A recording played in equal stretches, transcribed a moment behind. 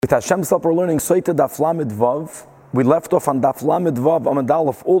With Hashem's help, we're learning Soita Daf Lamed Vav. We left off on Daf Lamed Vav, Amud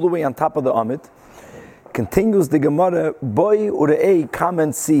Aleph, all the way on top of the Amud. Continues the Gemara, Boy Urei, come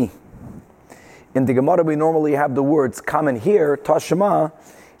and see. In the Gemara, we normally have the words come and hear, Tashma.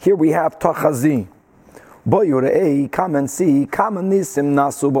 Here we have Tachazi. Boy Urei, come and see. Come and nisim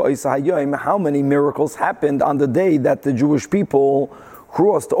nasu ba'isa hayoim. How many miracles happened on the day that the Jewish people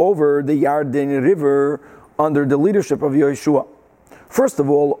crossed over the Yarden River under the leadership of Yeshua? First of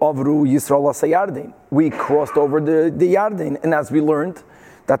all, Avru Yisrael Asayardin. We crossed over the Yarden, and as we learned,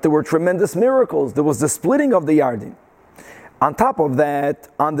 that there were tremendous miracles. There was the splitting of the Yarden. On top of that,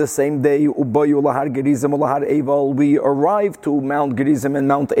 on the same day, Ubayu Lahar Gerizim Lahar Eval, we arrived to Mount Gerizim and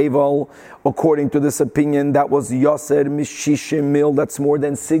Mount Eval. According to this opinion, that was Yasser Mishishim Mil, that's more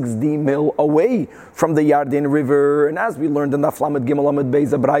than 60 mil away from the Yarden River. And as we learned in the Flamet Gimel Amud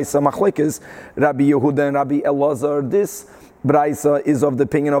Beis Braisa Machlekes, Rabbi Yehuda and Rabbi Elazar, this Braisa is of the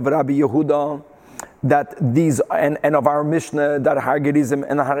opinion of Rabbi Yehuda that these, and of our Mishnah, that Har Gerizim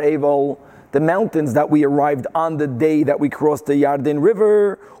and Har Eval, the mountains that we arrived on the day that we crossed the Yarden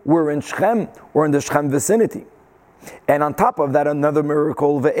River, were in Shechem, or in the Shechem vicinity. And on top of that, another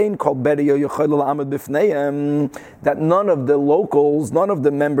miracle, Ve'ein called Beriyo Yochel Amud Bifneim, that none of the locals, none of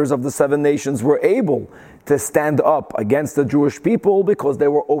the members of the 7 nations were able to stand up against the Jewish people because they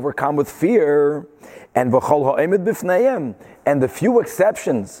were overcome with fear. And V'chol Ha'emed Bifneim, and the few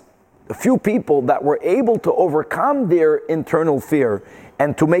exceptions, the few people that were able to overcome their internal fear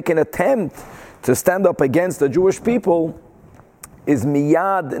and to make an attempt to stand up against the Jewish people, is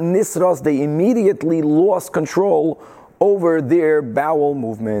miyad nisras, they immediately lost control over their bowel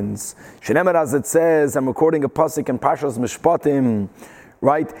movements. Shenemer, as it says, I'm recording a pasuk in Parshas Mishpatim,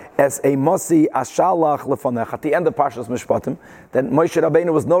 right, as a Masi Ashalach Lefanech, at the end of Parshas Mishpatim, that Moshe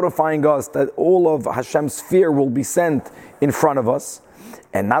Rabbeinu was notifying us that all of Hashem's fear will be sent in front of us.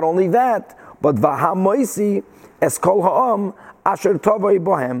 And not only that, but Vahamoisi Eskol Ha'am Asher Tovai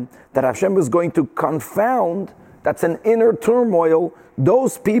Bohem, that Hashem was going to confound, that's an inner turmoil,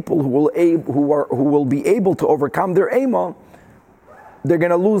 those people who will be able to overcome their Ema, they're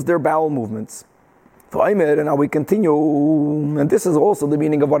going to lose their bowel movements. And now we continue, and this is also the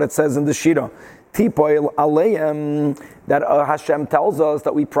meaning of what it says in the Shira. Tipoil Aleim, that Hashem tells us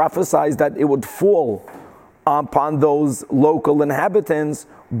that we prophesied that it would fall upon those local inhabitants,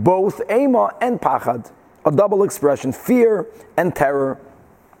 both Ema and Pachad, a double expression, fear and terror.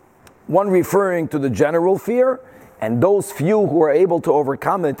 One referring to the general fear, and those few who were able to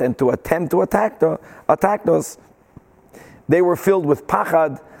overcome it and to attempt to attack us, they were filled with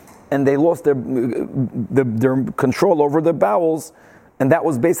Pachad, and they lost their control over their bowels, and that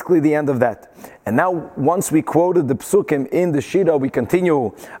was basically the end of that. And now, once we quoted the psukim in the Shira, we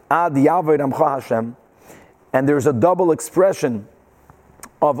continue, Ad Yaved Amcha Hashem, and there's a double expression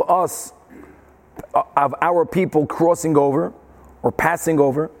of us, of our people crossing over, or passing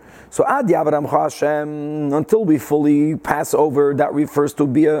over. So Ad Yaved Amcha Hashem, until we fully pass over, that refers to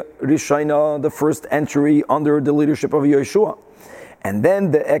Bia Rishayna, the first entry under the leadership of Yeshua. And then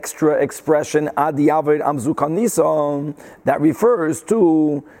the extra expression, Ad Yaved Amzukan Nisa, that refers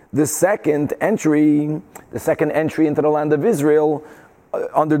to the second entry into the land of Israel,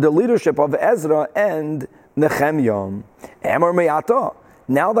 under the leadership of Ezra and Nehemiah. Emor Me'ata.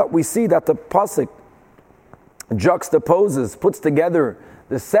 Now that we see that the pasuk juxtaposes, puts together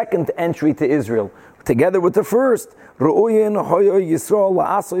the second entry to Israel, together with the first, Ru'uyin Hoyo Yisrael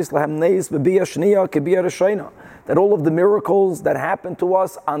La'asois Lahem Neis B'Biyah Shniya K'Biyah Rishayna, that all of the miracles that happened to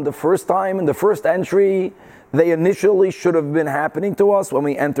us on the first time, in the first entry, they initially should have been happening to us when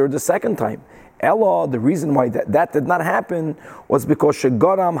we entered the second time. Ella, the reason why that did not happen was because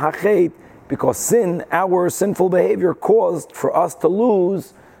Shegaram Hachet, because sin, our sinful behavior, caused for us to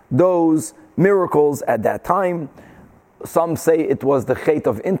lose those miracles at that time. Some say it was the chet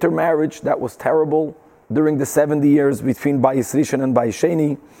of intermarriage that was terrible during the 70 years between Bayis Rishon and Bayis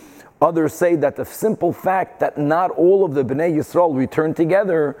Sheni. Others say that the simple fact that not all of the Bnei Yisrael returned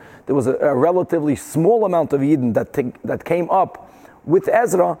together, there was a relatively small amount of Eden that came up with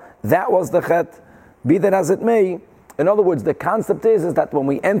Ezra, that was the chet. Be that as it may, in other words, the concept is that when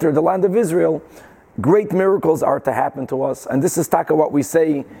we enter the land of Israel, great miracles are to happen to us. And this is taka what we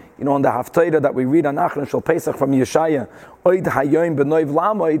say, in the Haftarah that we read on Achron Shel Pesach from Yeshaya, Oid Hayoim B'Noiv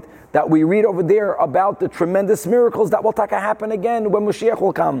Lamoid, that we read over there about the tremendous miracles that will taka happen again when Mashiach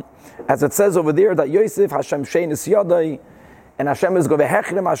will come. As it says over there that Yosef Hashem Shein is Yadai, and Hashem is going to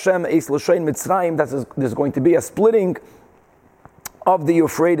Hechrim Hashem Eis L'Shein Mitzrayim, that there's going to be a splitting of the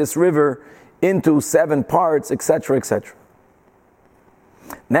Euphrates River into 7 parts, etc., etc.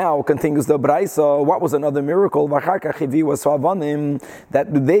 Now continues the Braisa. What was another miracle? That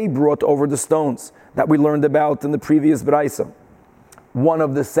they brought over the stones that we learned about in the previous Braisa. One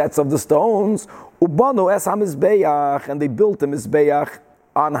of the sets of the stones, ubanu es hamizbeach, and they built a mizbeach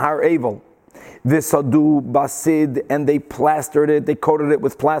on Har Evel. V'sadu basid, and they plastered it, they coated it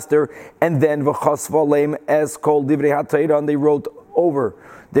with plaster, and then v'chasva leim es kol divrei haTorah, and they wrote over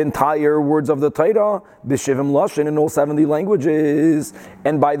the entire words of the Torah, b'shivim lashon, in all 70 languages.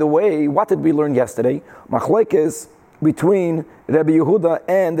 And by the way, what did we learn yesterday? Machlekes between Rabbi Yehuda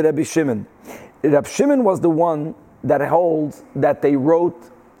and Rabbi Shimon. Rabbi Shimon was the one that holds that they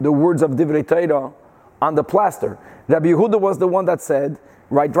wrote the words of Divrei Torah on the plaster. Rabbi Yehuda was the one that said,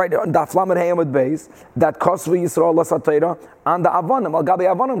 right on Daf Lamed Hey Amud Beis, that Kosvu Yisrael Lasatayra on the Avanim, Al Gabi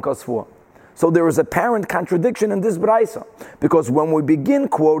Avanim Kosvu. So there is apparent contradiction in this Braisa, because when we begin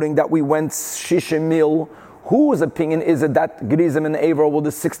quoting that we went Shishim Mil, whose opinion is it that Grizim and Aver were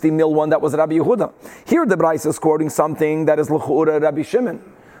the 60 mil one that was Rabbi Yehuda? Here the Braisa is quoting something that is L'chura Rabbi Shimon.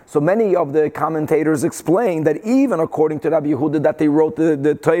 So many of the commentators explain that even according to Rabbi Yehuda that they wrote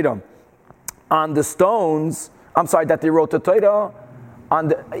the Torah on the stones, that they wrote the Torah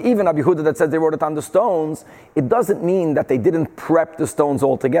on even Rabbi Yehuda that says they wrote it on the stones, it doesn't mean that they didn't prep the stones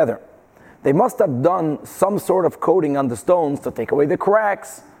altogether. They must have done some sort of coating on the stones to take away the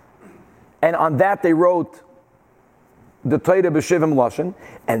cracks. And on that they wrote the Torah b'shivim lashon.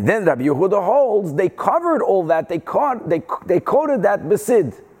 And then Rabbi Yehuda holds they covered all that, they coated that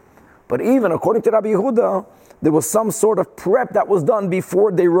b'sid. But even according to Rabbi Yehuda, there was some sort of prep that was done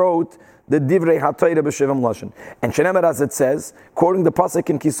before they wrote the Divrei HaTorah b'shivim lashon. And Shenemer, as it says, quoting the pasuk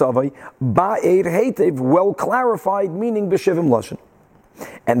in Kisavai, ba'er heitev, well clarified, meaning b'shivim lashon.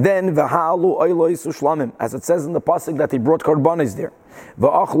 And then v'ha'alu oilos ushlamim, as it says in the pasuk that they brought korbanos there.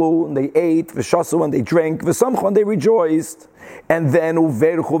 V'achlu, and they ate, v'shasu, and they drank, v'samchu, and they rejoiced. And then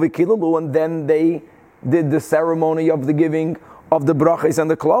uverchu v'kilalu, and then they did the ceremony of the giving of the brachos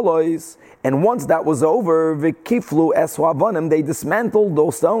and the klalos. And once that was over, v'kiflu esu avanim, they dismantled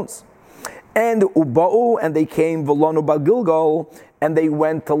those stones. And uba'u, and they came v'lanu ba'Gilgal, and they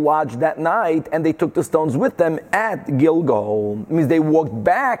went to lodge that night, and they took the stones with them at Gilgal. It means they walked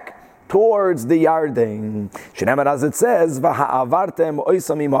back towards the Yarden. Shenemer, as it says, v'ha'avartem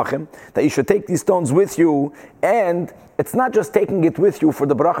oisam imachem, that you should take these stones with you, and it's not just taking it with you for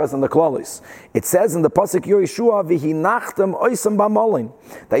the brachas and the klalis. It says in the pasuk Yoshua, v'hinachtem oisam b'malin,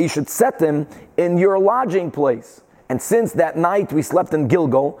 that you should set them in your lodging place. And since that night we slept in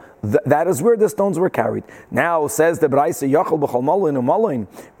Gilgal, that is where the stones were carried. Now says the Braisa, Yachal b'chol malin u'malin.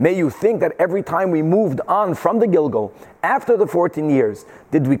 May you think that every time we moved on from the Gilgal, after the 14 years,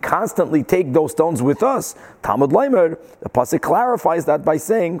 did we constantly take those stones with us? Talmud Leimer, the pasuk clarifies that by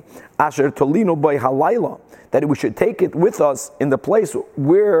saying, Asher tolinu by halayla, that we should take it with us in the place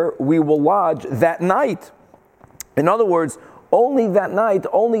where we will lodge that night. In other words, only that night,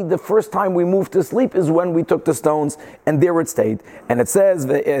 only the first time we moved to sleep is when we took the stones, and there it stayed. And it says,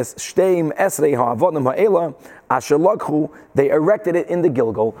 they erected it in the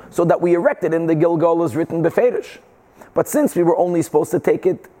Gilgal. So that we erected in the Gilgal is written beferish. But since we were only supposed to take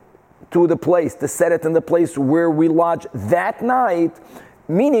it to the place, to set it in the place where we lodge that night,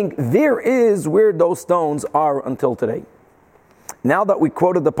 meaning there is where those stones are until today. Now that we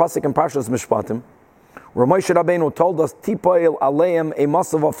quoted the pasuk in Parshas Mishpatim, where Moshe Rabbeinu told us, Tipoil aleim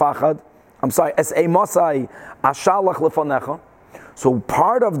emasav afachad, es emasai ashalach lefanecha. So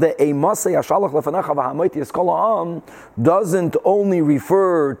part of the emasai ashalach lefanecha v'hamoiti eskol ha'am doesn't only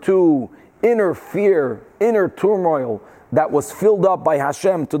refer to inner fear, inner turmoil that was filled up by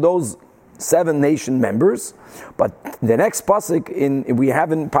Hashem to those 7 nation members, but the next pasuk we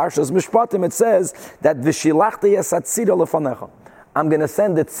have in Parshas Mishpatim, it says that v'shilachti es atzira lefanecha. I'm going to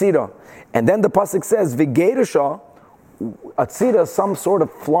send the tzira. And then the pasuk says, V'geirusha, a tzira, some sort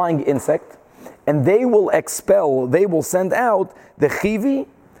of flying insect, and they will send out the chivi,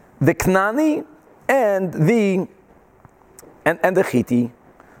 the knani, and the chiti.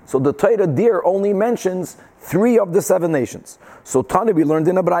 So the Torah there only mentions 3 of the 7 nations. So Tani, we learned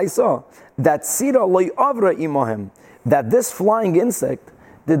in a Braisa that tzira loy avra imahem, that this flying insect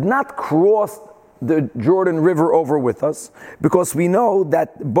did not cross the Jordan River over with us, because we know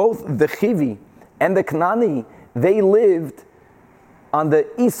that both the Chivi and the Knani, they lived on the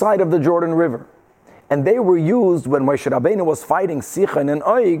east side of the Jordan River. And they were used when Moshe Rabbeinu was fighting Sichon and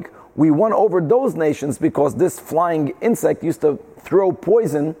Og. We won over those nations because this flying insect used to throw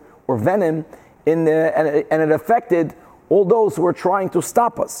poison or venom and it affected all those who were trying to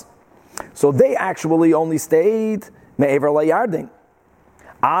stop us. So they actually only stayed Me'ever LaYarden.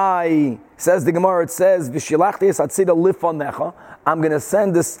 Says the Gemara, it says, V'shilachti es hatzira lifanecha, I'm going to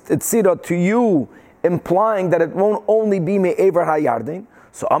send this tzira to you, implying that it won't only be me'ever ha'yardin.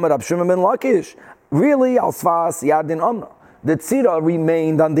 So Amar Rab Shimon ben Lakish, really, al sfas yardin amna. The tzira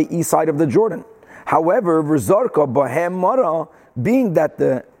remained on the east side of the Jordan. However, v'zorka b'hem mara, being that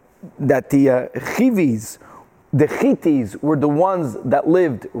the Chivis, the Chitis were the ones that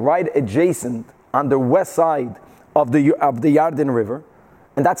lived right adjacent on the west side of the Yarden River.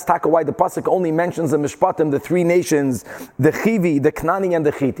 And that's taka why the pasuk only mentions the Mishpatim, the three nations, the Chivi, the Knani, and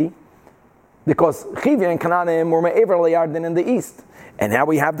the Chiti, because Chivi and Knani were me'ever Yarden in the east. And now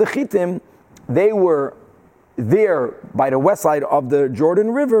we have the Chitim, they were there by the west side of the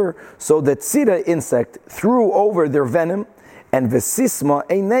Jordan River, so the tzira insect threw over their venom, and vesisma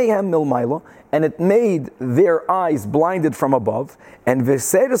eineihem milmaila, and it made their eyes blinded from above, and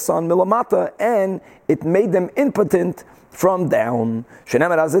veseresan milamata, and it made them impotent from down.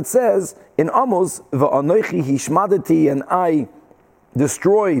 Shenemer, as it says in Amos, va'anoichi hishmadati, and I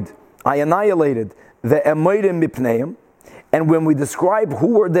annihilated the emayrim mipneim. And when we describe who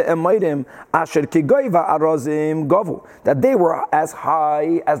were the emayrim, asher kigoiva arazim gavu, that they were as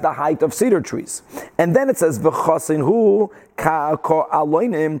high as the height of cedar trees. And then it says v'chasinhu ka'ko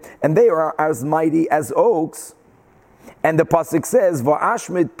aloinim, and they are as mighty as oaks. And the pasuk says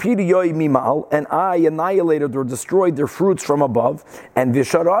va'ashmit piriyoi mimal, and I annihilated or destroyed their fruits from above, and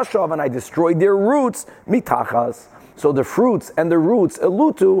v'sharashav, and I destroyed their roots mitachas. So the fruits and the roots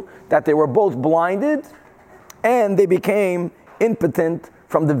allude to that they were both blinded, and they became impotent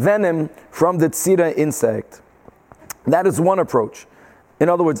from the venom from the tzira insect. That is one approach. In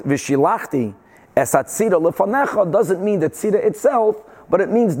other words, v'shilachti es hatzira lefanecha doesn't mean the tzira itself, but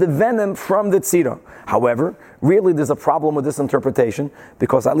it means the venom from the tzira. However, really there's a problem with this interpretation,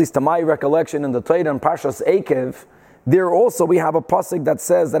 because at least to my recollection in the Torah and Parshas Ekev, there also we have a pasuk that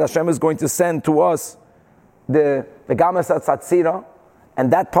says that Hashem is going to send to us the gamas hatzira. And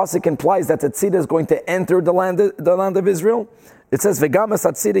that pasuk implies that the tzira is going to enter the land of Israel. It says, "V'gamas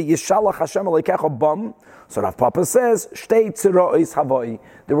hatzira yishalach Hashem alekecha bam." So Rav Papa says, "Shtei tzirois havai."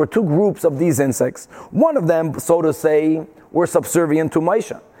 There were two groups of these insects. One of them, so to say, were subservient to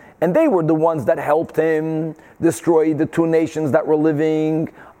Moshe, and they were the ones that helped him destroy the two nations that were living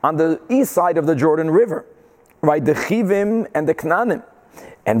on the east side of the Jordan River, right? The Chivim and the Knanim,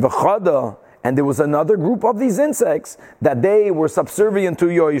 and v'chada. And there was another group of these insects that they were subservient to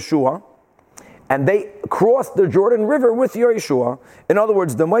Yeshua, and they crossed the Jordan River with Yeshua. In other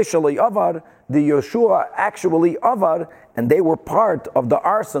words, the Moshe Avar, the Yeshua actually Avar, and they were part of the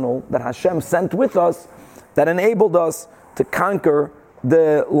arsenal that Hashem sent with us that enabled us to conquer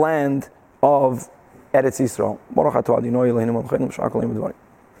the land of Eretz Yisrael.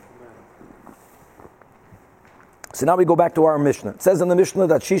 So now we go back to our Mishnah. It says in the Mishnah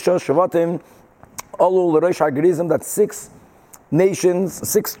that Shisha, Shavatim, Alul, L'Reish HaGerizim, that 6 nations,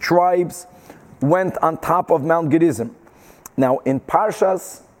 6 tribes went on top of Mount Gerizim. Now in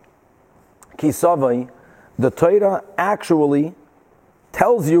Parshas Kisavai, the Torah actually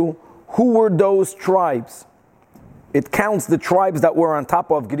tells you who were those tribes. It counts the tribes that were on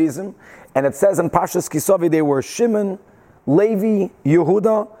top of Gerizim, and it says in Parshas Kisavai they were Shimon, Levi,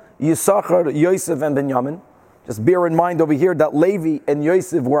 Yehuda, Yisachar, Yosef, and Benjamin. Just bear in mind over here that Levi and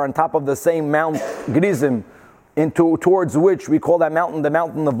Yosef were on top of the same Mount Gerizim, towards which we call that mountain the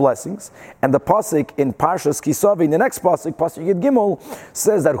mountain of blessings. And the pasuk in Parshas Kisavai, the next pasuk Yud Gimel,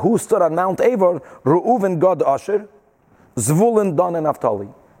 says that who stood on Mount Evar? Reuven, Gad, Asher, Zvulun, Dan, and Naphtali.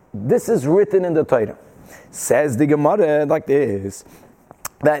 This is written in the Torah. Says the Gemara like this,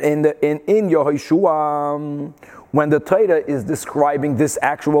 that in Yehoshua, when the Torah is describing this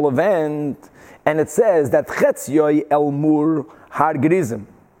actual event, and it says that Chetzyoy El Mur Har Gerizim,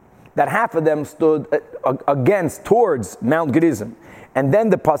 that half of them stood towards Mount Gerizim. And then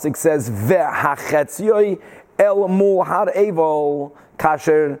the pasuk says Ve'Hachetzyoy El Mur Har Eval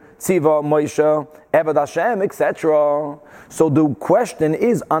Kasher Tziva Moshe Eved Hashem, etc. So the question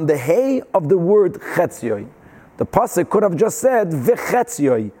is on the hay of the word Chetzyoy. The pasuk could have just said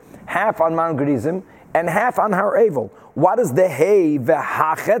Ve'Chetzyoy, half on Mount Gerizim and half on Har Eval. What is the hey,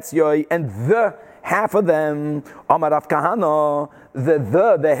 v'hachetzoy, and the half of them? Amar Rav Kahana,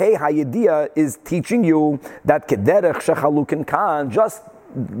 the hey hayidiyah is teaching you that kederech shechalukin kan,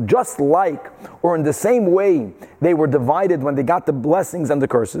 just like, or in the same way, they were divided when they got the blessings and the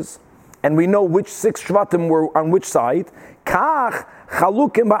curses, and we know which 6 shvatim were on which side. Kach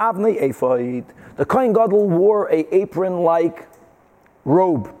chalukim ba'avnei ephod. The Kohen Gadol wore a apron-like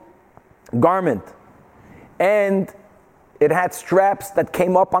robe, garment, and it had straps that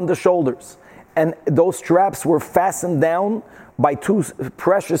came up on the shoulders. and those straps were fastened down by two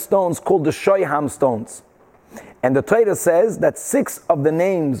precious stones called the Shoyham stones. And the Torah says that 6 of the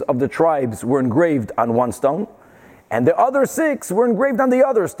names of the tribes were engraved on one stone, and the other 6 were engraved on the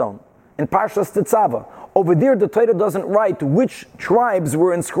other stone, in Parshas Tetzaveh. Over there, the Torah doesn't write which tribes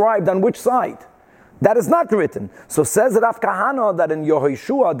were inscribed on which side. That is not written. So says Rav Kahana that in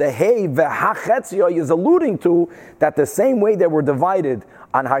Yehoshua, the Hey ve'Hachetzio is alluding to that the same way they were divided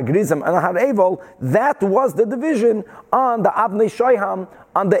on Har Gerizim and Har Evel, that was the division on the Avnei Shoyham,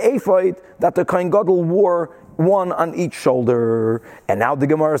 on the ephod that the Kohen Gadol wore, one on each shoulder. And now the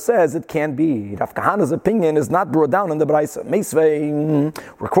Gemara says it can't be. Rav Kahana's opinion is not brought down in the Braisa. Meisvei,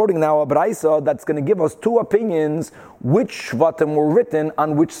 we're quoting now a Braisa that's going to give us 2 opinions which Shvatim were written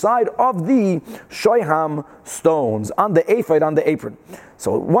on which side of the Shoyham stones, on the ephod, on the apron.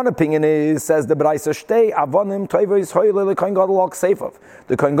 So one opinion is, says the Braisa, Shtei avonim toivos hoyle le Kohen Gadol al kseifav.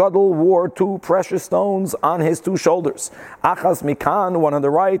 The Kohen Gadol wore 2 precious stones on his 2 shoulders. Achas mikan, one on the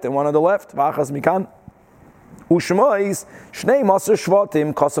right and one on the left. V'achas mikan. Ushmois, Shnei Maser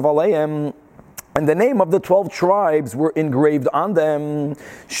Shvatim, Kosav Aleim, and the name of the 12 tribes were engraved on them.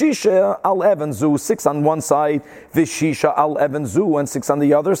 Shisha al Even Zu, 6 on one side, Vishisha al Even Zu, and 6 on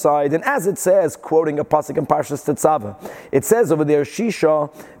the other side. And as it says, quoting a pasuk in Parshas Tetzaveh, it says over there,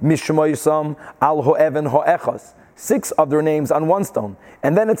 Shisha Mishmoisam al Ho'even Ho'echas, 6 of their names on one stone.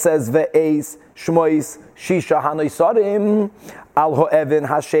 And then it says, Ve'ez Shmois Shisha Hanoisarim al Ho'even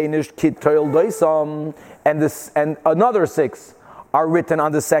Hashenish Kid Toil Doisam, and another 6 are written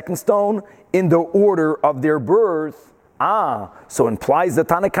on the second stone in the order of their birth. So implies the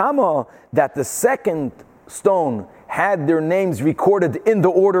Tanakama that the second stone had their names recorded in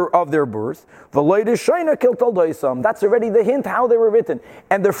the order of their birth. That's already the hint how they were written.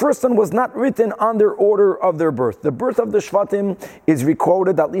 And the first one was not written on their order of their birth. The birth of the Shvatim is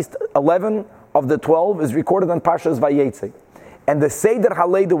recorded, at least 11 of the 12 is recorded on Parshas Vayetze. And the Seder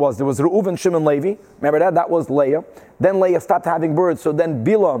HaLeida there was Reuven, Shimon, Levi. Remember that? That was Leah. Then Leah stopped having birds, so then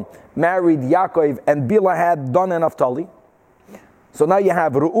Bila married Yaakov, and Bila had Dan and Naphtali. So now you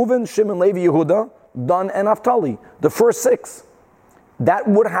have Reuven, Shimon, Levi, Yehuda, Dan and Naphtali. The first 6. That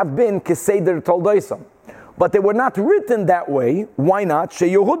would have been Keseder Toldoisam. But they were not written that way. Why not? She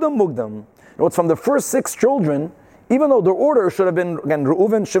Yehuda Mugdam. It's from the first 6 children, even though the order should have been, again,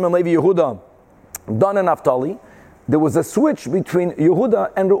 Reuven, Shimon, Levi, Yehuda, Dan and Naphtali. There was a switch between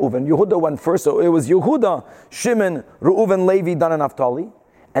Yehuda and Reuven. Yehuda went first, so it was Yehuda, Shimon, Reuven, Levi, Dan, and Naphtali.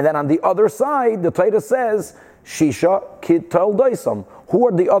 And then on the other side, the Torah says, Shisha, Kid, Toil, Doisam. Who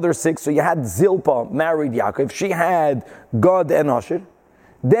are the other 6? So you had Zilpah married Yaakov. She had Gad and Asher.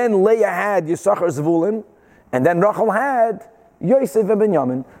 Then Leah had Yisachar, Zvulun. And then Rachel had Yosef and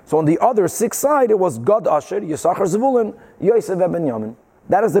Benjamin. So on the other 6 side, it was Gad, Asher, Yisachar, Zvulun, Yosef and Benjamin.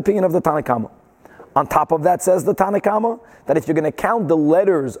 That is the opinion of the Tanakhama. On top of that, says the Tanakhama, that if you're going to count the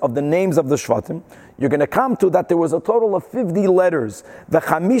letters of the names of the Shvatim, you're going to come to that there was a total of 50 letters.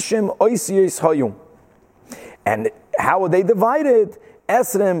 V'chamishim oisiyos hayum. And how are they divided?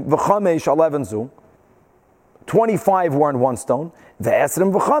 Esrim v'chamesh 11 zu. 25 were on one stone.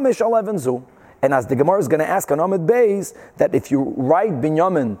 V'esrim v'chamesh 11 zu. And as the Gemara is going to ask on Amud Beis, that if you write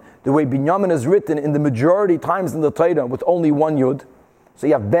Binyamin the way Binyamin is written in the majority times in the Torah with only one Yud, so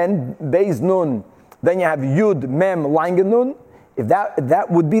you have Ben, Beis, Nun, then you have Yud, Mem, Laingen, Nun. If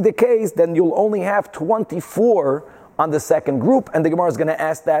that would be the case, then you'll only have 24 on the second group, and the Gemara is going to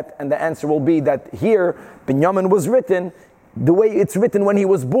ask that, and the answer will be that here, Binyamin was written the way it's written when he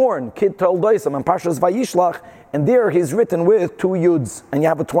was born, Kid Toil Doisam, and Parshas Vayishlach, and there he's written with 2 Yuds, and you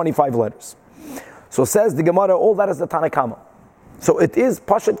have 25 letters. So says the Gemara, all that is the Tanakhama. So it is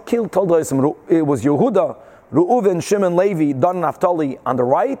Pashat Kid Toil Doisam. It was Yehuda, Reuven, Shimon, Levi, Dan, Naphtali on the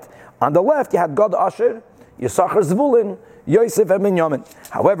right. On the left, you had Gad, Asher, Yisachar, Zvulun, Yosef, and Binyamin.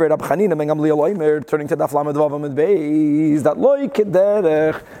 However, Rab Chanina ben Gamliel Omer, turning to Daf Lamed Vav Amud Beis, that Loi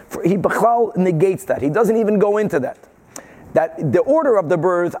Kederech, he Bechal negates that. He doesn't even go into that. That the order of the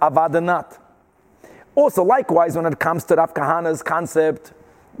birth, Avadanat. Also, likewise, when it comes to Rav Kahana's concept,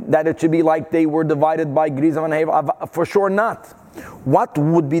 that it should be like they were divided by Gerizim and Hev, for sure not. What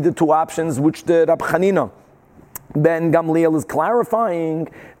would be the 2 options which the Rab Chanina Ben Gamliel is clarifying?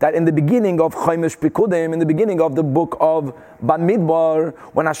 That in the beginning of Chaimish Pikudim, in the beginning of the book of Bamidbar,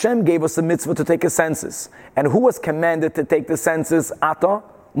 when Hashem gave us a mitzvah to take a census, and who was commanded to take the census? Ata,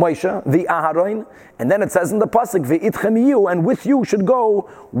 Moshe, the Aharon, and then it says in the pasuk, Ve'itchem you, and with you should go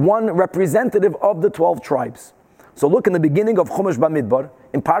one representative of the 12 tribes. So look in the beginning of Chumash Bamidbar,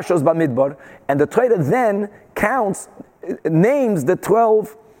 in Parshas Bamidbar, and the Torah then names the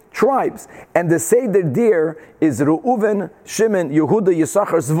 12 tribes. And the Seder there is Reuven, Shimon, Yehuda,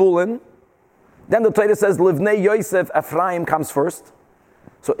 Yisachar, Zvulun. Then the Torah says, Livnei Yosef, Ephraim comes first.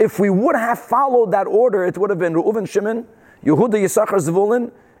 So if we would have followed that order, it would have been Reuven, Shimon, Yehuda, Yisachar,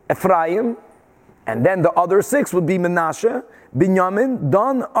 Zvulun, Ephraim, and then the other 6 would be Menashe, Binyamin,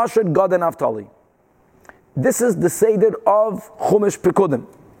 Dan, Asher, Gad, and Naphtali. This is the Seder of Chumash Pekudim.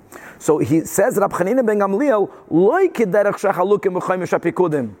 So he says, Rab Chanina ben Gamliel, Loi kederech shechalukim b'chomish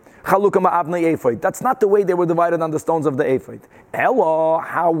ha'pekudim, chalukim ha'avnei ephod. That's not the way they were divided on the stones of the ephod. Elo,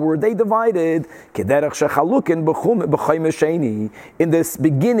 how were they divided? Kederech shechalukim b'chomish sheni. In this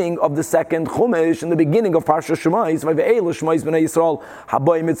beginning of the second Chumash, in the beginning of Parsha Shemais, v've'el Shemais b'nei Yisrael,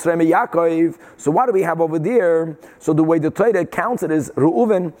 haboy Mitzrayim Yaakov. So what do we have over there? So the way the Torah counts it is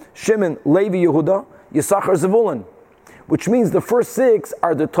Reuven, Shimon, Levi, Yehuda, Yisachar, Zevulun, which means the first 6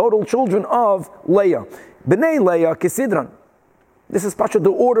 are the total children of Leah. B'nei Leah, Kisidran. This is Pasha,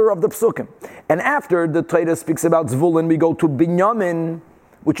 the order of the Psukim. And after the Torah speaks about Zvulun, we go to Binyamin,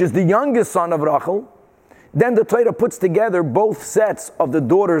 which is the youngest son of Rachel. Then the Torah puts together both sets of the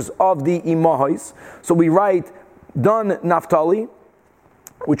daughters of the Imahos. So we write Dan, Naphtali,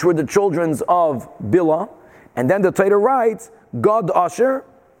 which were the children of Bilah. And then the Torah writes Gad, Asher.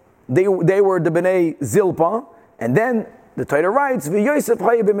 They were the B'nei Zilpah. And then the Torah writes, V'Yosef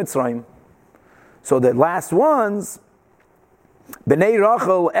Chaya b'Mitzrayim. So the last ones, B'nei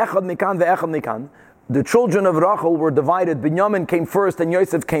Rachel, Echad Mikan ve'Echad Mikan. The children of Rachel were divided. Binyamin came first and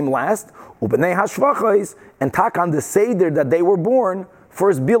Yosef came last. U'B'nei Hashvachos, and Takan, the Seder that they were born,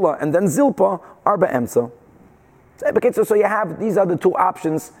 first Bilah and then Zilpah, are Be'emsa. So you have, these are the 2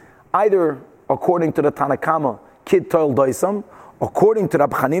 options, either according to the Tanakama, Kid Toil Doisam, according to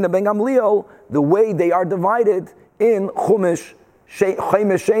Rab Chanina ben Gamliel, the way they are divided in Chumash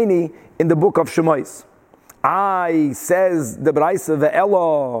Sheni in the book of Shemais. Says the Braisa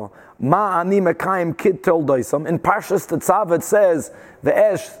ve'elo ma ani mekayim kid tol doisam. In Parshas Tetzav it says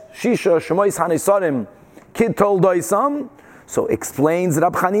ve'esh shisha Shemais hanisarim kid tol doisam. So explains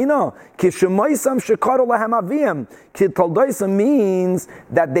Rab Chanina, ki Shemaisam shekaru lahem avim. Kid tol doisam means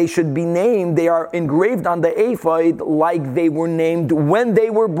that they should be named, they are engraved on the ephod like they were named when they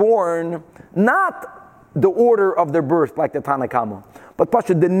were born, not the order of their birth like the Tanakama, but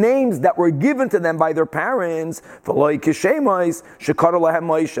Pasha, the names that were given to them by their parents, not like the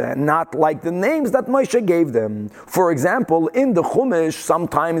names that Moshe gave them. For example, in the Chumash,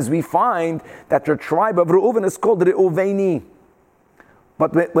 sometimes we find that the tribe of Reuven is called Reuveni.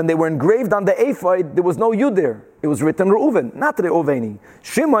 But when they were engraved on the ephod, there was no Yud there. It was written Reuven, not Reuveni.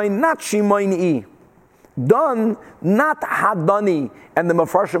 Shimon, not Shimoni. Dan, not Hadani. And the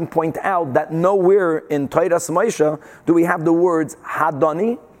Mefarshim point out that nowhere in Toras Moshe do we have the words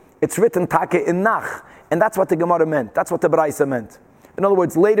Hadani. It's written Take in Nach. And that's what the Gemara meant. That's what the Braisa meant. In other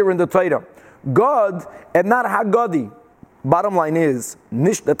words, later in the Torah, God and not Hagadi. Bottom line is,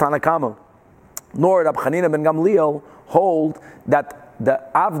 Nish the Tanakama, nor Rab Chanina ben Gamliel hold that the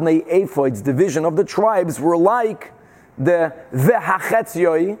Avnei Ephod's division of the tribes were like the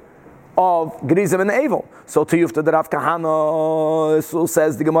Vehachetzioi of Gerizim and Evel. So Tiyufta the Rav Kahana, so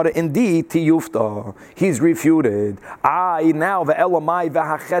says the Gemara, indeed Tiyufta, he's refuted. Now the Elamai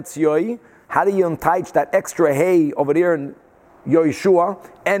Vehachetzioi, how do you entice that extra hay over there in Yeshua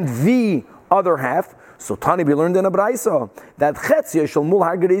and the other half? So Tani, we learned in a Braisa that Chetzia shel mul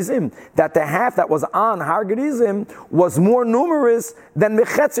Har Gerizim, that the half that was on Har Gerizim was more numerous than the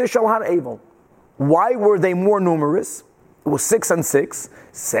Chetzia shel Har Evel. Why were they more numerous? It was 6 and 6.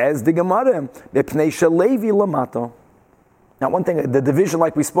 Says the Gemara, B'pnei shel Levi lamato. Now, one thing, the division,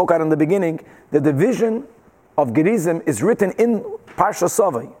 like we spoke out in the beginning, the division of Gerizim is written in Parsha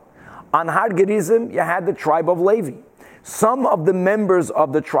Savai. On Har Gerizim, you had the tribe of Levi. Some of the members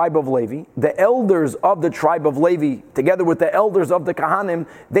of the tribe of Levi, the elders of the tribe of Levi, together with the elders of the Kahanim,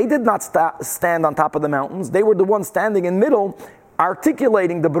 they did not stand on top of the mountains. They were the ones standing in middle,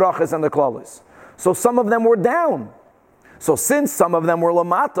 articulating the brachas and the klalis. So some of them were down. So since some of them were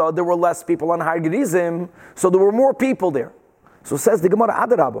lamata, there were less people on Har Gerizim, so there were more people there. So says the Gemara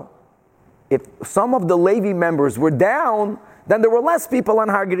Adarabah, if some of the Levi members were down, then there were less people on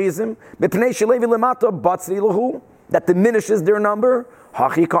Har Gerizim. B'pnei shelevi lamata batzri lahu, that diminishes their number.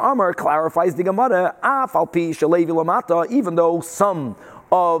 Hachi ka'amar clarifies the Gemara, af al pi shelevi lamata, even though some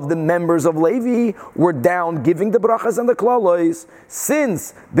of the members of Levi were down giving the brachas and the klalos,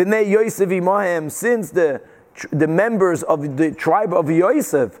 since b'nei Yosef imahem, since the members of the tribe of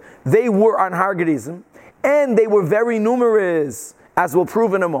Yosef, they were on Har Gerizim, and they were very numerous, as we'll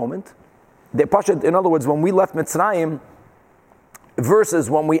prove in a moment. In other words, when we left Mitzrayim, versus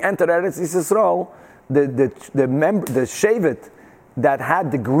when we entered Eretz Yisrael, the Shevet that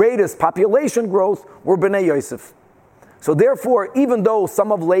had the greatest population growth were Bnei Yosef. So therefore, even though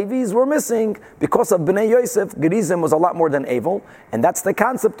some of Levi's were missing, because of Bnei Yosef, Gerizim was a lot more than Avel. And that's the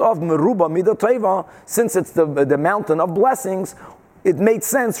concept of Meruba Midat Teva. Since it's the mountain of blessings, it made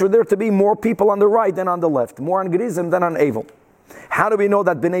sense for there to be more people on the right than on the left. More on Gerizim than on Avel. How do we know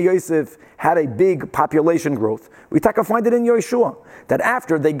that Bnei Yosef had a big population growth? We find it in Yeshua, that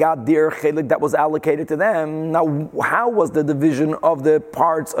after they got their chelik that was allocated to them, now how was the division of the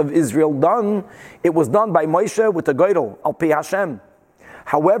parts of Israel done? It was done by Moshe with the Geidel, Al Pi Hashem.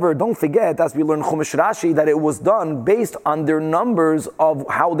 However, don't forget, as we learn Chumash Rashi, that it was done based on their numbers of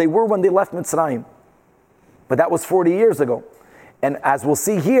how they were when they left Mitzrayim. But that was 40 years ago. And as we'll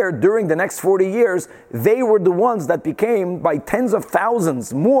see here, during the next 40 years, they were the ones that became by tens of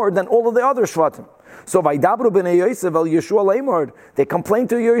thousands more than all of the other Shvatim. So Vaidabru b'nei Yosef el Yeshua leimor, they complained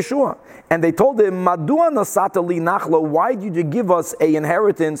to Yeshua, and they told him, Madua nasata li nachlo, why did you give us a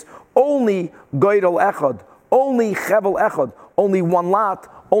inheritance only Goydel Echad, only Chevel Echad, only one lot,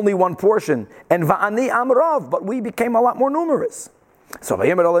 only one portion, and Va'ani Amrav, but we became a lot more numerous. So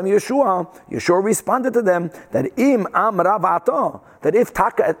Yeshua responded to them that im amrav ata, that if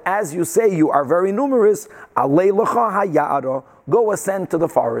taka, as you say, you are very numerous, alei lecha haya'ara, go ascend to the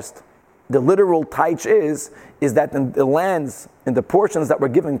forest. The literal taich is that in the lands, in the portions that were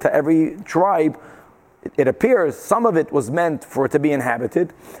given to every tribe, it appears some of it was meant for it to be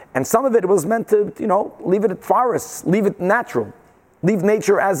inhabited, and some of it was meant to, leave it at forests, leave it natural, leave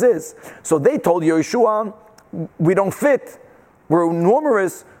nature as is. So they told Yeshua, we don't fit. We're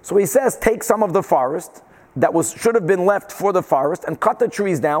numerous, so he says, take some of the forest that should have been left for the forest and cut the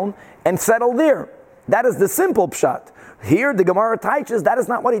trees down and settle there. That is the simple pshat. Here, the Gemara teaches that is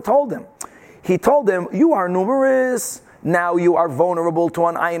not what he told them. He told them, you are numerous, now you are vulnerable to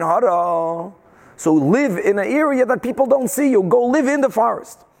an ayin hara. So live in an area that people don't see you. Go live in the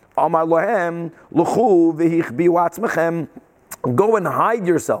forest. Amar lohem, luchu v'hichbiu atzmechem. Go and hide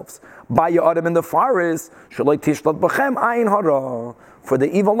yourselves by your Adam in the forest, for the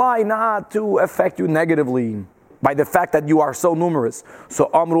evil eye not to affect you negatively by the fact that you are so numerous. So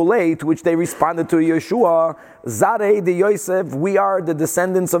Amrulay, to which they responded to Yeshua, Zarei de Yosef, we are the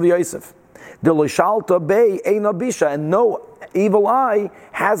descendants of Yosef. The Lishalta Bey Eina Bisha, and no evil eye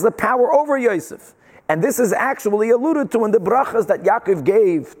has the power over Yosef. And this is actually alluded to in the brachas that Yaakov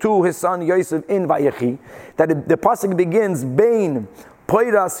gave to his son Yosef in Vayechi, that the pasuk begins, Bein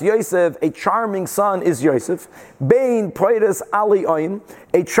Poiras Yosef, a charming son is Yosef. Bein Poiras Ali Oim,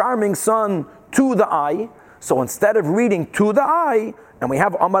 a charming son to the eye. So instead of reading to the eye, and we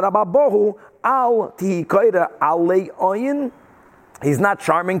have Amar Ababohu, Al Tihi Koira Ali Oyin, he's not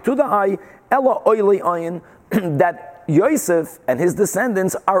charming to the eye, Ella Oili Oyin, that Yosef and his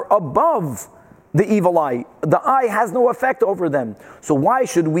descendants are above the evil eye. The eye has no effect over them. So why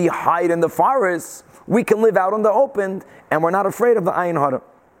should we hide in the forest? We can live out in the open, and we're not afraid of the ayin hara.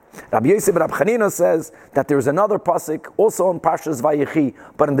 Rabbi Yosef Rab Chanina says that there's another pasuk also in Parshas Vayechi,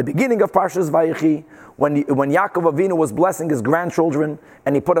 but in the beginning of Parshas Vayechi, when Yaakov Avinu was blessing his grandchildren,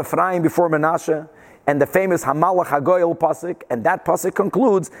 and he put Ephraim before Menashe, and the famous Hamalach Hagoyel pasuk, and that pasuk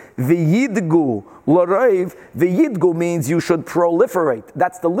concludes V'yidgu l'roiv. V'yidgu means you should proliferate.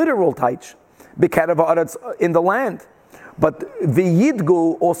 That's the literal taich, b'kerav haaretz, in the land. But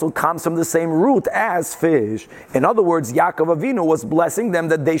v'yidgu also comes from the same root as fish. In other words, Yaakov Avinu was blessing them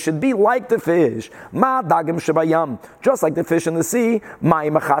that they should be like the fish. Ma dagim shebayam, just like the fish in the sea. Ma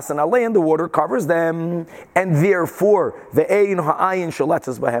imachasan alei, and the water covers them. And therefore, ve'ein ha'ayin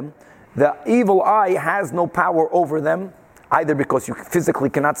sheletzes bahem, the evil eye has no power over them, either because you physically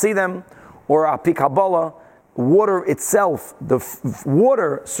cannot see them, or apik Kabbalah, water itself, the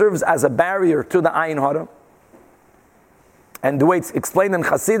water serves as a barrier to the ayin hara. And the way it's explained in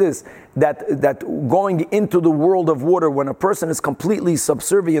Chassidus, that going into the world of water, when a person is completely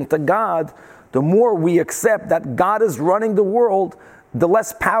subservient to God, the more we accept that God is running the world, the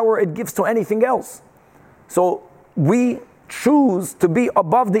less power it gives to anything else. So we choose to be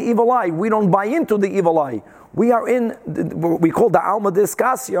above the evil eye. We don't buy into the evil eye. We are in what we call the Alma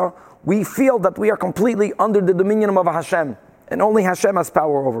Diskasya. We feel that we are completely under the dominion of Hashem, and only Hashem has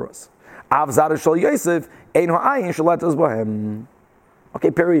power over us. Yosef, okay,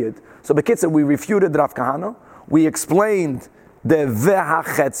 period. So Bekitzer, we refuted Rav Kahana. We explained the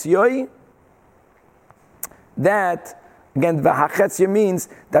Vehachetzyoy, that, again, Vehachetzyoy means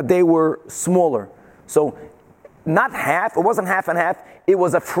that they were smaller. So not half, it wasn't half and half, it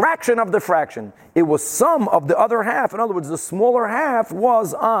was a fraction of the fraction. It was some of the other half. In other words, the smaller half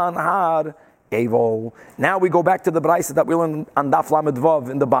was on Har Evo. Now we go back to the Braisa that we learned on Daf Lamed Vav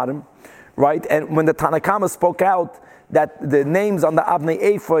in the bottom. right? And when the Tanakama spoke out that the names on the Avnei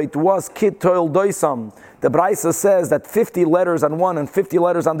Ephod was Kid Toil Doisam, the Braisa says that 50 letters on one and 50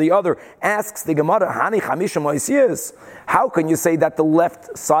 letters on the other. Asks the Gemara, Hani Chamishim Oisiyas. How can you say that the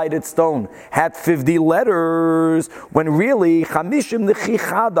left-sided stone had 50 letters when really Chamishim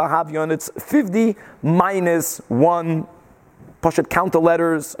Nechichada Havyon, it's 50 minus 1. Pashat count the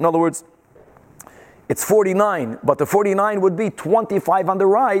letters. In other words, it's 49, but the 49 would be 25 on the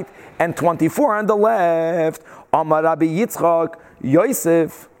right and 24 on the left. Amar Rabbi Yitzchak,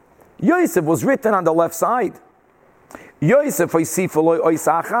 Yosef. Yosef was written on the left side. Yosef, I see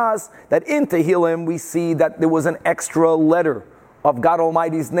that in Tehillim we see that there was an extra letter of God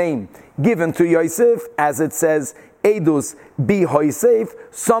Almighty's name given to Yosef, as it says, Edus bi Yosef,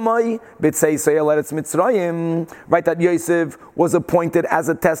 Samai b'tzeisei eretz Mitzrayim. Right, that Yosef was appointed as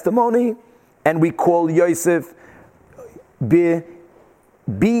a testimony, and we call Yosef bi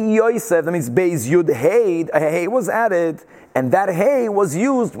Yosef. That means Beis Yud Hey. A Hey was added, and that Hey was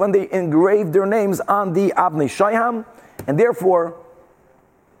used when they engraved their names on the Avnei Shayham, and therefore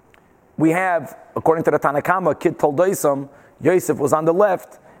we have, according to the Tanakama, Kid Toldoisam, Yosef was on the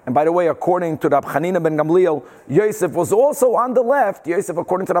left. And by the way, according to Rab Chanina ben Gamliel, Yosef was also on the left. Yosef,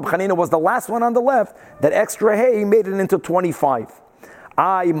 according to Rab Chanina, was the last one on the left. That extra Hey made it into 25.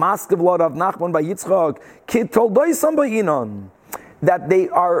 Maskiv Lord of Nachman by Yitzchak, Kid Toldoisam ba'inon. That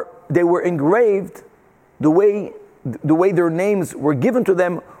they were engraved the way their names were given to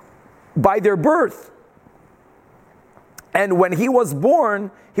them by their birth. And when he was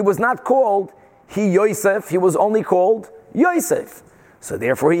born, he was not called Yosef, he was only called Yosef. So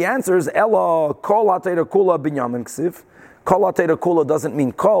therefore he answers, Ella kol hatera kula binyamin ksiv. Kol hatera kula doesn't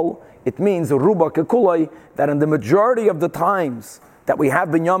mean kol, it means ruba kekulai, that in the majority of the times that we have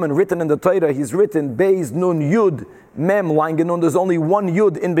Binyamin written in the Torah, he's written Beis Nun Yud Mem Langenun. There's only one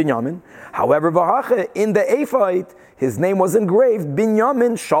Yud in Binyamin. However, Vahache, in the Ephod, his name was engraved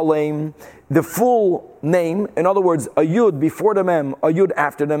Binyamin Shalem, the full name. In other words, a Yud before the Mem, a Yud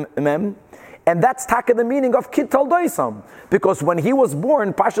after the Mem. And that's taka the meaning of Kid Taldoisam. Because when he was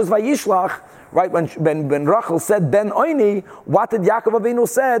born, Pashas Vayishlach, right, when Rachel said Ben Oini, what did Yaakov Avinu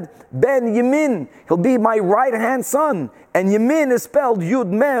said? Ben Yemin, he'll be my right-hand son. And Yemin is spelled Yud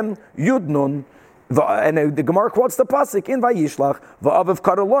Mem, Yud Nun. And the Gemara quotes the pasuk in Vayishlach, Va'aviv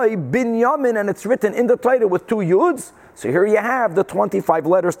Karaloi, Bin Yamin, and it's written in the Torah with 2 Yuds. So here you have the 25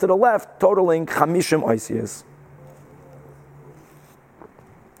 letters to the left, totaling Chamishim Oisiyas.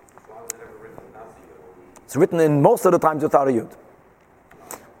 It's written in most of the times without a Yud.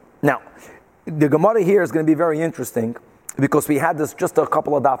 Now, the Gemara here is going to be very interesting because we had this just a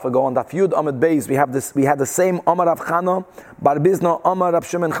couple of daf ago on Daf Yud Amud Beis. We had the same Amar Rav Chana Bar Bizna Amar Rav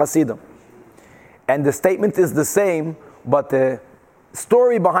Shimon Chasidim, and the statement is the same, but the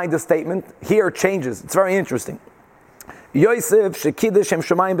story behind the statement here changes. It's very interesting. Yosef Shekidesh Shem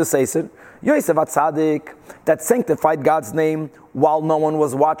Shemayim B'Seiser, Yosef HaTzadik, that sanctified God's name while no one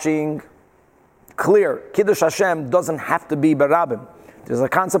was watching. Clear, Kiddush Hashem doesn't have to be Barabim. There's a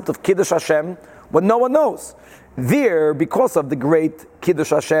concept of Kiddush Hashem when no one knows. There, because of the great Kiddush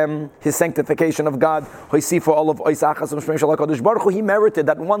Hashem, his sanctification of God, for all of he merited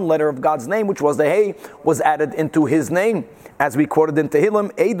that one letter of God's name, which was the Hey, was added into his name, as we quoted in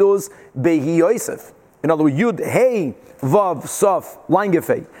Tehillim, Eidos Behi Yosef. In other words, Yud, Hey, Vav, Sof,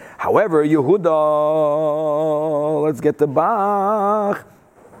 Langefei. However, Yehuda, let's get the Bach.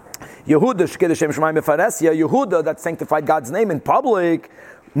 Yehuda, Yehuda, that sanctified God's name in public,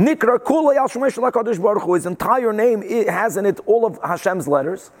 Nikra Kula Yal Shemay Shel HaKadosh Baruch Hu, his entire name has in it all of Hashem's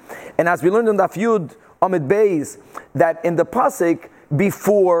letters. And as we learned in Daf Yud Amud Beis, that in the pasuk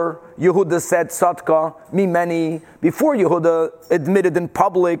before Yehuda said Tzadka, Mimeni, before Yehuda admitted in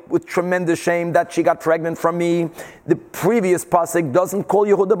public with tremendous shame that she got pregnant from me, the previous pasuk doesn't call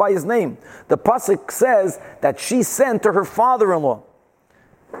Yehuda by his name. The pasuk says that she sent to her father-in-law,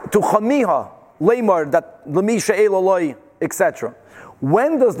 to Chamiha, Lamar, that Lamisha Eloloi, etc.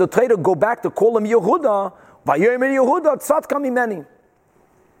 When does the Torah go back to call him Yehuda? Vayomer Yehuda Tzadka Mimeni.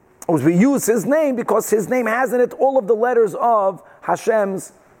 We use his name because his name has in it all of the letters of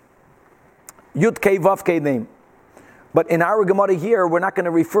Hashem's Yud Kei Vav Kei name. But in our Gemara here, we're not going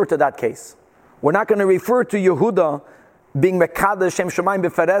to refer to that case. We're not going to refer to Yehuda being Mekadesh Shem Shemayim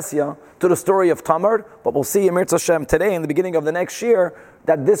B'Pharesya to the story of Tamar, but we'll see in Mirz Hashem today, in the beginning of the next year,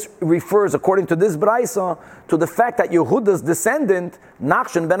 that this refers, according to this Braisa, to the fact that Yehuda's descendant,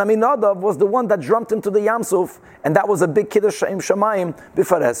 Nachshon ben Aminadav, was the one that jumped into the Yam Suf, and that was a big Kiddush Shem Shemayim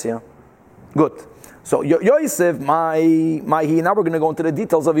B'Pharesya. Good. So Yosef, my he. Now we're going to go into the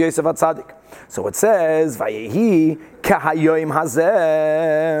details of Yosef HaTzadik. So it says, Vayehi kahayoim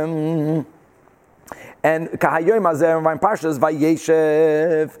hazem. And kahayoim hazem in Parshas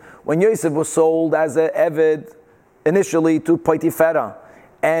Vayeshev, when Yosef was sold as an Eved initially to Potiphera,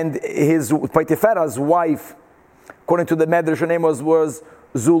 and his Potiphera's wife, according to the Medrash, her name was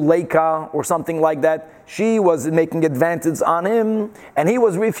Zuleika or something like that. She was making advances on him, and he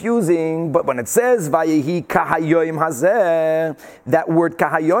was refusing. But when it says Vayehi kahayoim hazeh, that word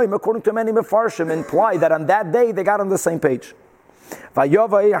kahayoim, according to many mefarshim, imply that on that day they got on the same page.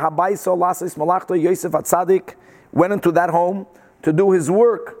 Vayovai habayso lasis malachto Yosef HaTzadik went into that home to do his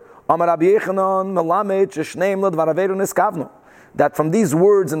work. Amar Rabbi Yechanan melamed sheshneim lo dvar averu niskavnu. That from these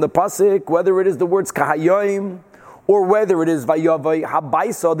words in the pasuk, whether it is the words kahayoim or whether it is Vayavai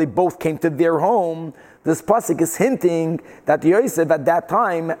Habaisa, they both came to their home. This pasuk is hinting that Yosef at that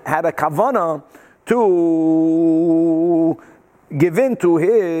time had a kavana to give in to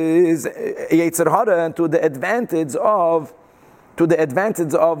his Yetzer Hara and to the advantage of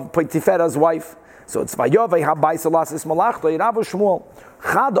Potiphera's wife. So it's Vayavai Habaisa lasis malachta Rav Shmuel.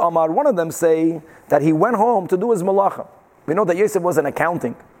 Chad Amar, one of them say that he went home to do his malacha. We know that Yosef was an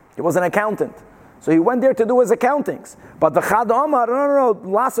accounting. He was an accountant. So he went there to do his accountings. But the Chad Amar, no,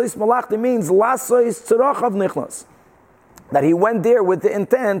 Lasois Malachti means Lasois Tzarachav Nichlas. That he went there with the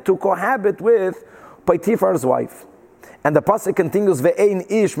intent to cohabit with Potiphar's wife. And the pasuk continues, Ve'ein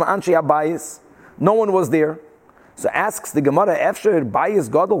ish ma'anshi habayis. No one was there. So asks the Gemara, Efsher bayis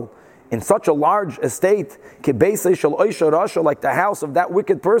gadol, in such a large estate, Kebeisei shel oisha rasha, like the house of that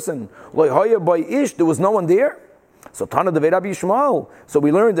wicked person, Lo hoya by ish, there was no one there? So Tana de Rabbi Yishmael. So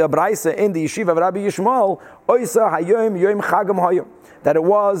we learned the Braisa in the yeshiva of Rabbi Yishmael, Oisa Hayom Yom Chagam Hayom, that it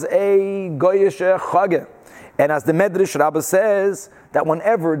was a Goyish Chage. And as the Medrash Rabbah says, that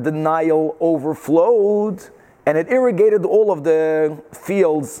whenever the Nile overflowed and it irrigated all of the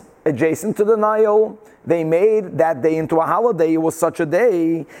fields adjacent to the Nile, they made that day into a holiday. It was such a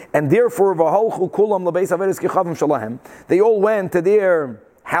day, and therefore V'holchu Kulam L'Beis Averis Kichavim Shalahem. They all went to their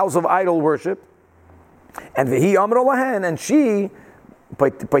house of idol worship. And Vehi Amar Lahen, and she,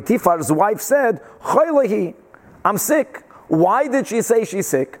 Potiphar's wife, said, Chaylehi, I'm sick. Why did she say she's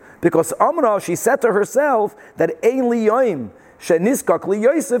sick? Because Amra, she said to herself that Ein li yoim sheniskak li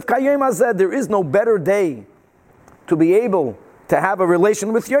Yosef kayom hazeh. There is no better day to be able to have a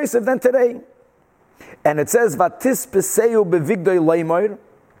relation with Yosef than today. And it says, Vatis peseu bevigdoi leimor.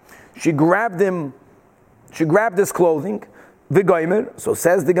 She grabbed his clothing. So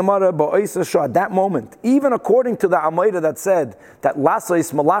says the Gemara, at that moment, even according to the Amayra that said that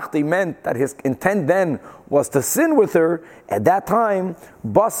Lasois Malachti meant that his intent then was to sin with her, at that time,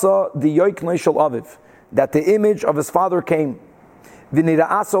 Basa the Yoiknei Shel Aviv, that the image of his father came. And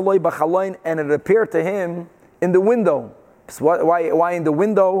it appeared to him in the window. So why in the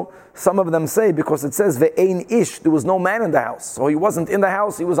window? Some of them say because it says Ve'ein ish, there was no man in the house. So he wasn't in the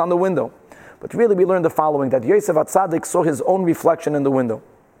house, he was on the window. But really we learned the following, that Yosef HaTzadik saw his own reflection in the window.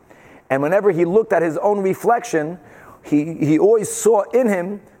 And whenever he looked at his own reflection, he always saw in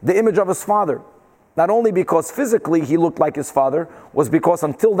him the image of his father. Not only because physically he looked like his father, was because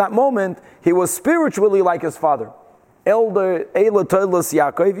until that moment he was spiritually like his father. Elder Eila Toilas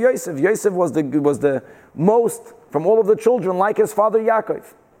Yaakov Yosef. Yosef was the most from all of the children like his father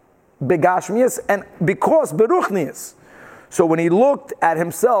Yaakov. Begashmias, and because Beruchnias. So when he looked at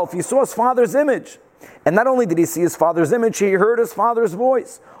himself, he saw his father's image. And not only did he see his father's image, he heard his father's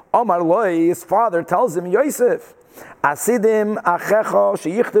voice. Amar Loi, his father tells him, Yosef, Asidim achecha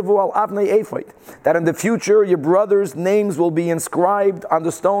sheyichtavu al avnei ephod, that in the future your brothers' names will be inscribed on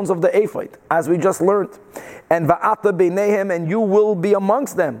the stones of the ephod, as we just learned. And va'ata beinehem, and you will be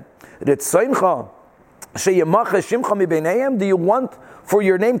amongst them. Ritzoincha sheyemacha shimcha mi beinehem, do you want for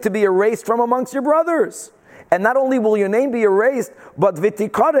your name to be erased from amongst your brothers? And not only will your name be erased, but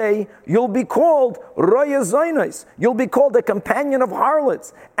vitikare, you'll be called Roya Zainos. You'll be called a companion of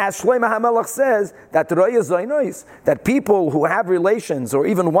harlots. As Shlomo HaMelech says, that Roya Zainos, that people who have relations, or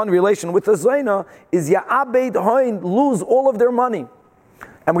even one relation with a Zaina, is Ya'abed Hoin, lose all of their money.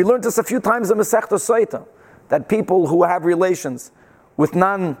 And we learned this a few times in Masechta Saita, that people who have relations with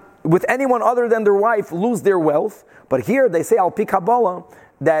anyone other than their wife lose their wealth. But here they say, Al Pi Kabbalah,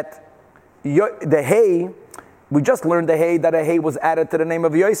 that the hay, we just learned that a hay was added to the name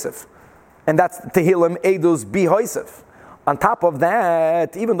of Yosef. And that's Tehillim Eidos Bi Yosef. On top of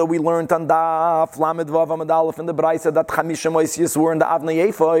that, even though we learned on Daf, Lamed Vav Amud Aleph in the Braisa that Chamisha Moisius were in the Avnei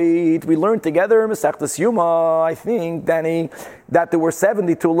Ephod, we learned together in Masechtas Yuma, I think, Danny, that there were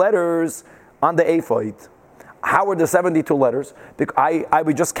 72 letters on the Ephod. How are the 72 letters? I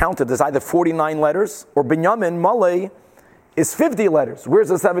would just count it. There's either 49 letters, or Binyamin, Malay, is 50 letters. Where's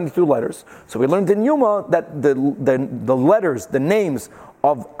the 72 letters? So we learned in Yuma that the letters, the names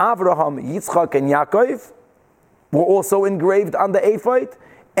of Avraham, Yitzchak, and Yaakov were also engraved on the ephod,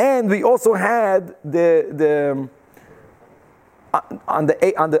 and we also had on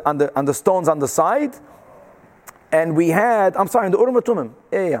the stones on the side, and we had on the Urim Tumim,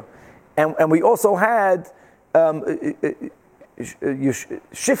 and we also had Shiftei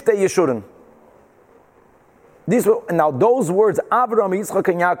Yeshurun. Now those words, Avraham, Yitzchak,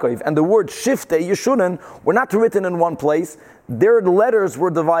 and Yaakov, and the word Shiftei Yeshurun were not written in one place. Their letters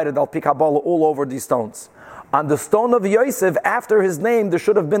were divided, al pi Kabbalah, all over these stones. On the stone of Yosef, after his name, there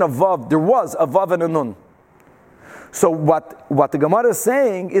should have been a Vav. There was a Vav and a Nun. So what the Gemara is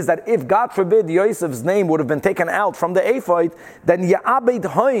saying is that if, God forbid, Yosef's name would have been taken out from the ephod, then Ya'abed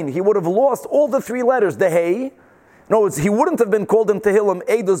Hain, he would have lost all the three letters, the Hey. In other words, he wouldn't have been called in Tehillim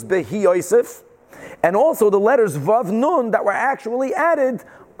Eidos Behi Yosef, and also the letters Vav Nun that were actually added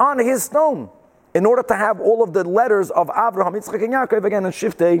on his stone, in order to have all of the letters of Avraham, Yitzchak, and Yaakov again in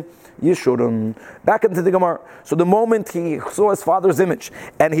Shiftei Yeshurun. Back into the Gemara. So the moment he saw his father's image,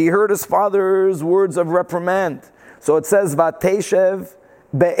 and he heard his father's words of reprimand, so it says, Vateshev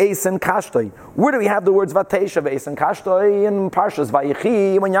be'esen kashtoi. Where do we have the words Vateshev be'esen kashtoi? In Parshas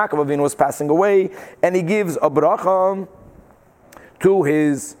Vayechi, when Yaakov Avinu was passing away, and he gives a bracha to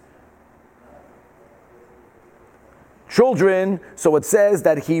his children. So it says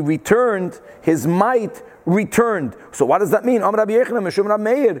that he returned, his might returned. So what does that mean? Amar Rabbi Yochanan Mishum Rab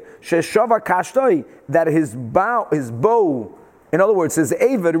Meir sheshava kashtoi, that his bow, in other words, his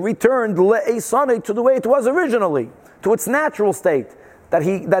avid returned le'esane, to the way it was originally, to its natural state, that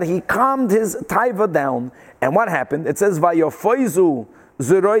he calmed his taiva down. And what happened? It says vayofoizu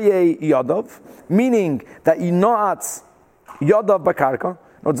zeroye yadav, meaning that yinoatz yadav bakarka.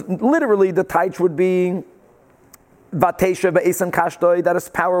 Literally, the taich would be Vatesha be'esan kashtoi, that his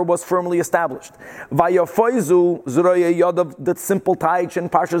power was firmly established. Vayofoizu zeroye yadav, the simple taich in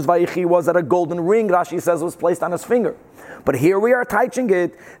Parshas Vayechi was that a golden ring, Rashi says, was placed on his finger. But here we are taiching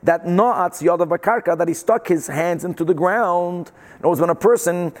it that no'atz yadav bakarka, that he stuck his hands into the ground. In other words, when a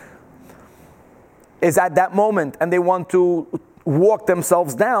person is at that moment and they want to walk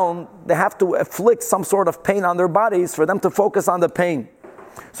themselves down, they have to afflict some sort of pain on their bodies for them to focus on the pain.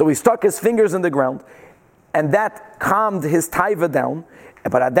 So he stuck his fingers in the ground, and that calmed his taiva down.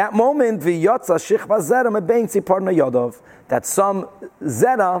 But at that moment, that some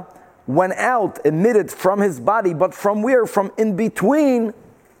zera went out, emitted from his body, but from where? From in between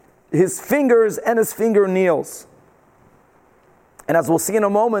his fingers and his fingernails. And as we'll see in a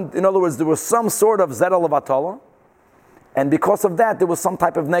moment, in other words, there was some sort of zera levatala, and because of that, there was some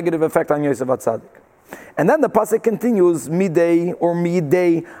type of negative effect on Yosef HaTzadik. And then the pasuk continues, midei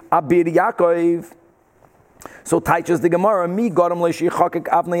abir Yaakov. So taiches the Gemara,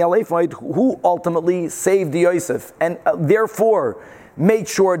 who ultimately saved Yosef, and therefore made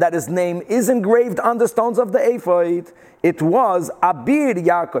sure that his name is engraved on the stones of the ephod. It was Abir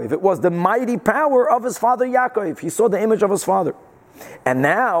Yaakov. It was the mighty power of his father Yaakov. He saw the image of his father. And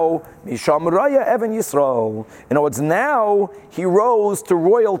now, Misham Raya Evan Yisrael. In other words, now he rose to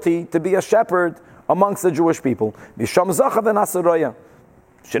royalty, to be a shepherd amongst the Jewish people. Misham Zachav and Asaraya.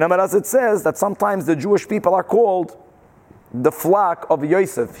 Shinamar, as it says, that sometimes the Jewish people are called the flock of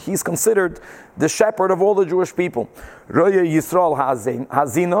Yosef. He's considered the shepherd of all the Jewish people. Roya Yisrael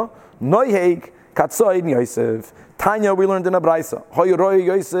Hazina, Noiheg, Katsoid Yosef. Tanya, we learned in a Braisa. Hoy Roya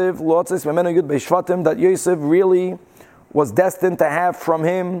Yosef, Lotzes Memeno Yud Beishvatim, that Yosef really was destined to have from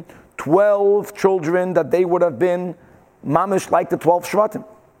him 12 children, that they would have been mamish like the 12 Shvatim.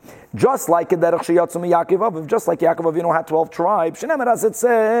 Just like it, just like Yaakov Avinu had 12 tribes. Shneimar, as it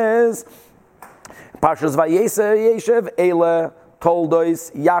says, Parshas Vayeshev Eile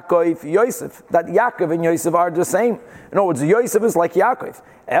Toldos Yaakov Yosef, that Yaakov and Yosef are the same. In other words, Yosef is like Yaakov.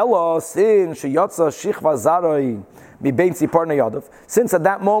 Elo sin sheyotza shichva zaroi mibein tzipornei yadav. Since at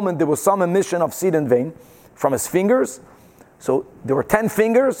that moment there was some emission of seed and vein from his fingers, so there were 10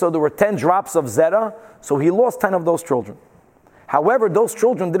 fingers, so there were 10 drops of zera, so he lost 10 of those children. However, those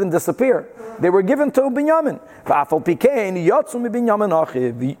children didn't disappear. They were given to Binyamin.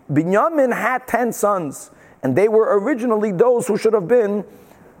 Binyamin had 10 sons, and they were originally those who should have been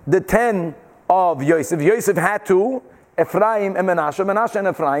the 10 of Yosef. Yosef had 2, Ephraim and Menashe and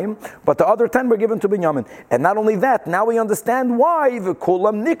Ephraim, but the other 10 were given to Binyamin. And not only that, now we understand why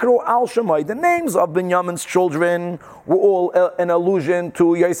the names of Binyamin's children were all an allusion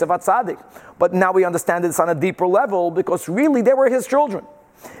to Yosef HaTzadik. But now we understand it's on a deeper level, because really they were his children.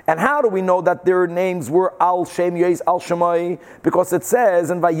 And how do we know that their names were Al Shem Yos Al Shemai? Because it says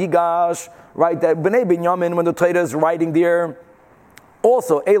in Vayigash, right, that Bnei Binyamin, when the Torah is writing there,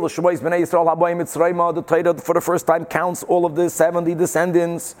 also, Elo Shemois Bnei Yisrael Habayim Mitzrayim, the Torah for the first time counts all of the 70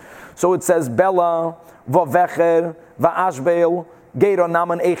 descendants. So it says Bela, Vavecher, Vaashbel, Geira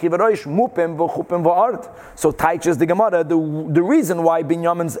Naman Echi V'Roish, Mupim V'Chupim V'Art. So teaches the Gemara, the reason why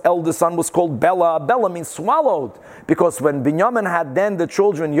Binyamin's eldest son was called Bela means swallowed, because when Binyamin had then the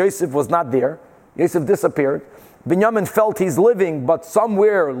children, Yosef was not there, Yosef disappeared. Binyamin felt he's living, but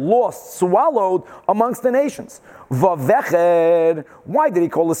somewhere lost, swallowed amongst the nations. Vavecher, why did he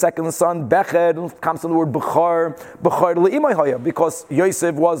call the second son Becher? Comes from the word Bechar le'imay haya, because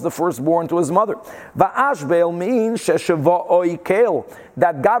Yosef was the firstborn to his mother. Va'ashbel means sheshava oikel,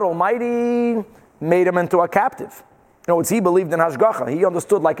 that God Almighty made him into a captive. You know, he believed in Hashgacha. He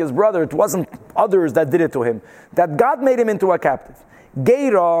understood, like his brother, it wasn't others that did it to him, that God made him into a captive.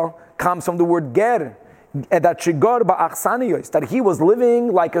 Geira comes from the word ger, that shigar ba'achsaniyos, that he was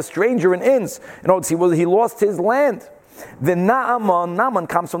living like a stranger in inns. You know, he lost his land. The Naaman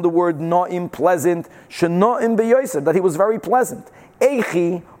comes from the word na'im, pleasant, shena'im be'yosef, that he was very pleasant.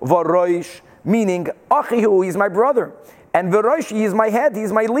 Eichi v'roish, meaning achihu, he's my brother, and v'roish, he's my head,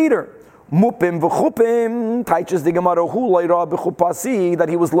 he's my leader. Mupim v'chupim, teaches the Gemara that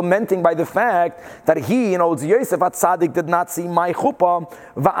he was lamenting by the fact that he, Yosef HaTzadik did not see my chuppah,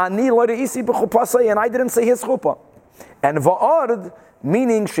 va'ani lo re'isi b'chupasei, and I didn't see his chuppah. And va'ard,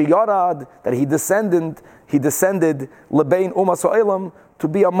 meaning sheyarad, that he descended lebein umas ha'olam, to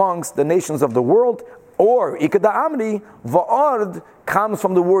be amongst the nations of the world. Or ikeda amri, va'ard comes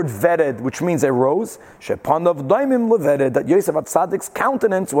from the word vered, which means a rose. Shepanav daimim levered, that Yosef HaTzadik's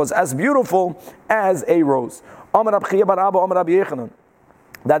countenance was as beautiful as a rose. Amar Rab Chiya bar Abba, Amar Rabbi Yechanan,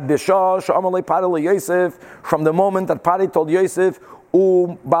 that Bishah she'amar le Pari le Yosef, from the moment that Pari told Yosef,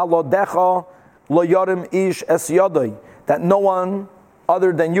 balodecha lo yarim ish es yadai, that no one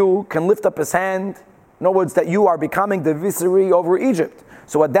other than you can lift up his hand. In other words, that you are becoming the viceroy over Egypt.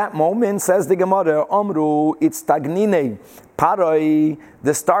 So at that moment, says the Gemara, Amru, it's Tagnine, Parai,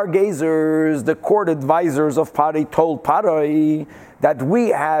 the stargazers, the court advisors of Parai told Parai that we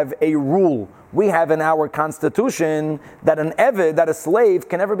have a rule. We have in our constitution that an Eved, that a slave,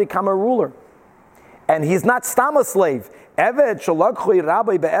 can never become a ruler. And he's not stam a slave. Eved shalagchui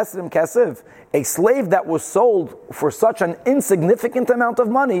rabbi be'esrim kesef, a slave that was sold for such an insignificant amount of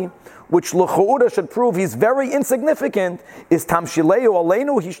money, which l'chu'ura should prove he's very insignificant, is tamshileu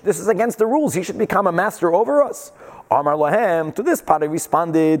aleinu. This is against the rules. He should become a master over us. Amar lahem, to this Pari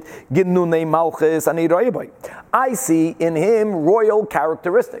responded, Ginnunei malchus ani roibai. I see in him royal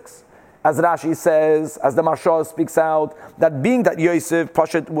characteristics. As Rashi says, as the Marsha speaks out, that being that Yosef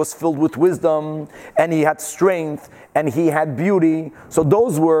Pashat was filled with wisdom, and he had strength, and he had beauty, so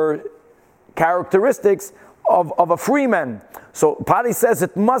those were characteristics of a free man. So Pari says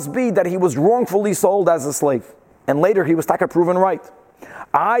it must be that he was wrongfully sold as a slave, and later he was proven right.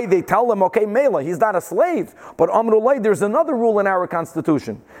 They tell him, okay, Mela, he's not a slave, but Amrullah, there's another rule in our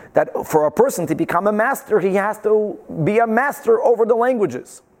constitution, that for a person to become a master, he has to be a master over the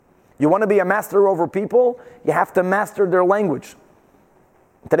languages. You want to be a master over people, you have to master their language.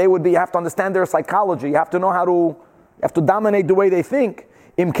 Today would be, you have to understand their psychology, you have to know you have to dominate the way they think.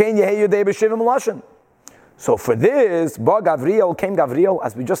 So for this, came Gavriel,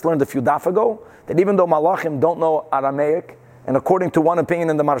 as we just learned a few daf ago, that even though Malachim don't know Aramaic, and according to one opinion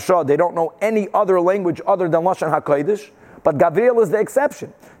in the Marsha, they don't know any other language other than Lashon HaKodesh, but Gavriel is the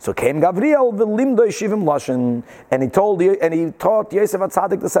exception. So came Gavriel v'limdo yeshivim lashon, and he taught Yosef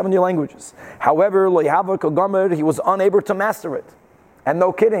HaTzadik the 70 languages. However, lo yahava kogomer, he was unable to master it. And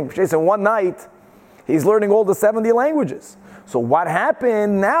no kidding, Jason, one night he's learning all the 70 languages. So what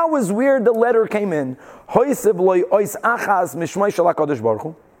happened now is weird. The letter came in. So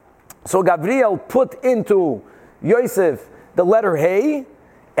Gavriel put into Yosef the letter Hey,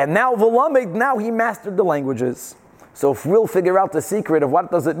 and now V'lamed, now he mastered the languages. So if we'll figure out the secret of what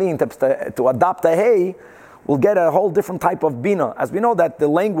does it mean to adopt a Hey, we'll get a whole different type of Bina. As we know that the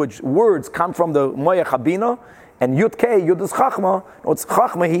language, words come from the Moyach HaBina, and Yud Kei, Yud is Chachma. It's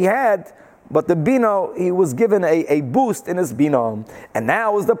Chachma he had, but the Bina, he was given a boost in his Bina. And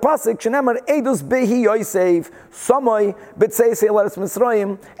now is the Pasuk, Shenemar Eidus Behi Yosef, Samoi B'tzeisei Eretz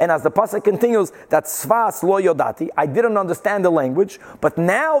Mitzrayim. And as the Pasuk continues, that Sfas Lo Yodati, I didn't understand the language, but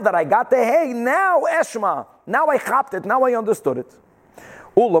now that I got the Hey, now Eshma, now I chapped it, now I understood it.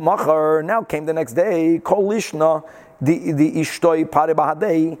 Ulamachar, now came the next day, Kol Lishna, the Ishtoi Pari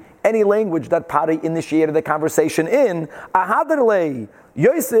Bahadei, any language that Pari initiated the conversation in, Ahaderlei,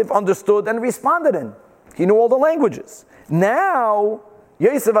 Yosef understood and responded in. He knew all the languages. Now,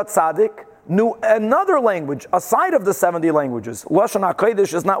 Yosef HaTzadik knew another language aside of the 70 languages. Lashon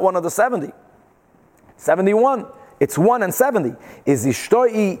HaKodesh is not one of the 70. 71. It's 1 and 70. Is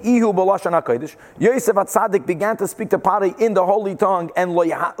Ishtoi Ihu B'Lashon HaKodesh. Yosef HaTzadik began to speak to Pari in the holy tongue, and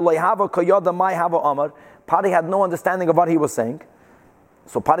Loihava Koyoda Mai Hava Amar. Pari had no understanding of what he was saying.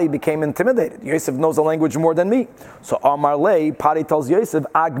 So Pari became intimidated. Yosef knows the language more than me. So Amar Lei, Pari tells Yosef,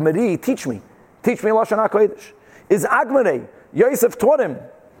 Agmeri, teach me Lashon HaKodesh. Is Agmeri. Yosef taught him,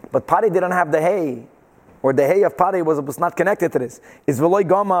 but Pari didn't have the hay. Or the hay of Pari was not connected to this. Is Veloy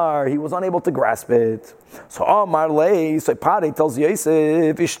Gomar, he was unable to grasp it. So Amar Lei, so Pari tells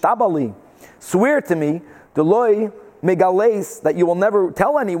Yosef, Ishtabali, swear to me, Deloy Megales, that you will never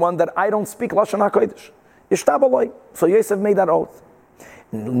tell anyone that I don't speak Lashon HaKodesh. Ishtabali. So Yosef made that oath.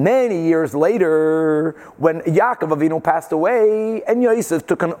 Many years later, when Yaakov Avinu passed away, and Yosef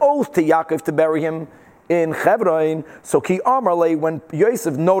took an oath to Yaakov to bury him in Hebron, so Ki Amarle, when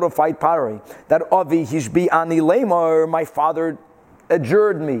Yosef notified Pari that Avi Hishbi Ani Lemar, my father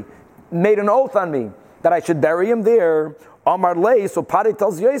adjured me, made an oath on me that I should bury him there. Amarle, so Pari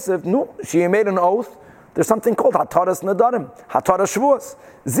tells Yosef, no, she made an oath. There's something called Hataras Nadarim, Hataras Shvuos.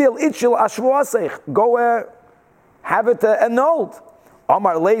 Zil Itchil Ashvuasech, go have it annulled.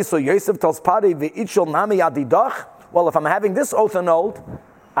 Amarle, so Yosef tells Pari, the Itchil Nami Adidach. Well, if I'm having this oath annulled,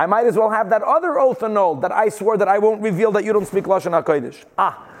 I might as well have that other oath annulled, that I swore that I won't reveal that you don't speak Lashon HaKodesh.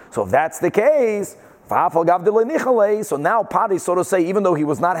 So if that's the case, so now Pari, so to say, even though he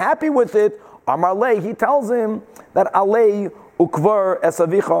was not happy with it, Amar Lei, he tells him that Alei ukvar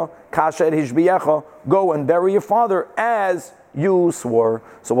esavicha kasher hishbiyecha, go and bury your father as you swore.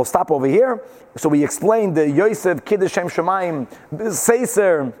 So we'll stop over here. So we explained the Yosef Kiddush Shem Shemayim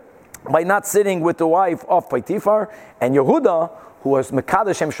Seiser by not sitting with the wife of Potifar, and Yehuda, who was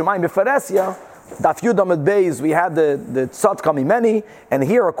Mekadosh Shem Shemayim Beferesia, Daf Yudam at Beis, we had the Tzad Kamimeni, and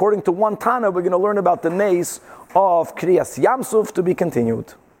here, according to one Tana, we're going to learn about the nays of Kriyas Yamsuf, to be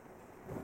continued.